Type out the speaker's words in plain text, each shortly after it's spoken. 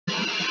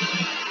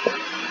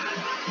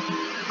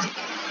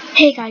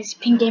Hey guys,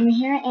 Pink Gamer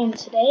here, and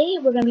today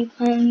we're gonna be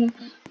playing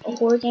a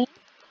horror game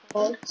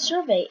called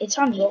Survey. It's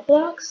on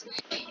Roblox,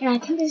 and I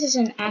think this is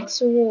an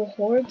actual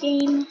horror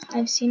game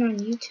I've seen on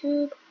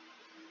YouTube.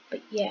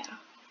 But yeah,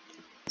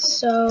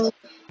 so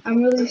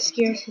I'm really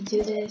scared to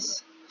do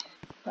this.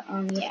 But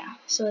yeah,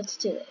 so let's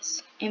do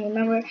this. And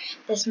remember,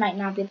 this might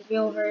not be the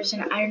real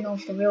version. I don't know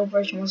if the real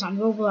version was on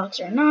Roblox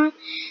or not.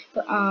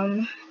 But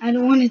I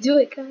don't want to do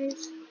it,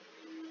 guys.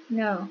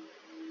 No.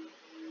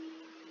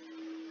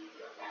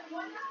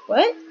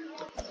 What?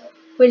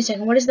 Wait a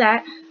second. What is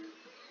that?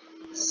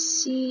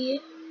 See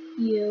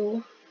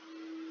you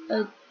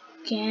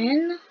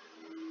again.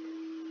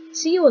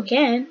 See you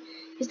again.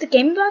 Is the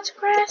game about to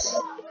crash?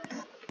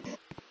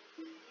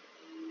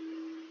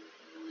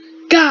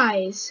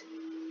 Guys!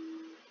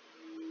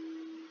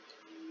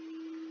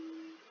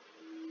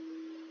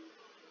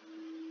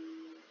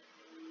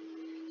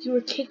 You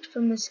were kicked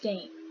from this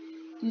game.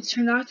 You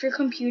turn off your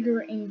computer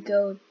and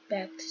go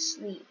back to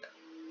sleep.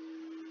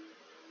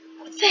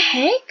 What the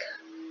heck?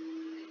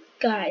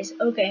 Guys,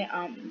 okay,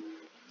 I'm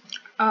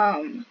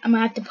gonna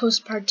have to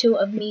post part 2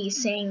 of me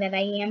saying that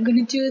I am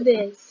gonna do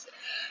this.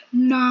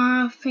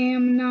 Nah,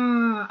 fam,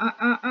 nah.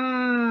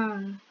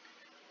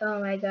 Oh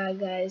my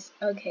god, guys.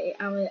 Okay,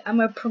 I'm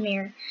a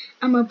premiere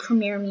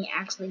me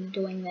actually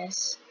doing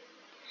this.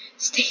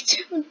 Stay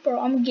tuned, bro.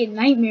 I'm gonna get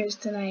nightmares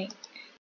tonight.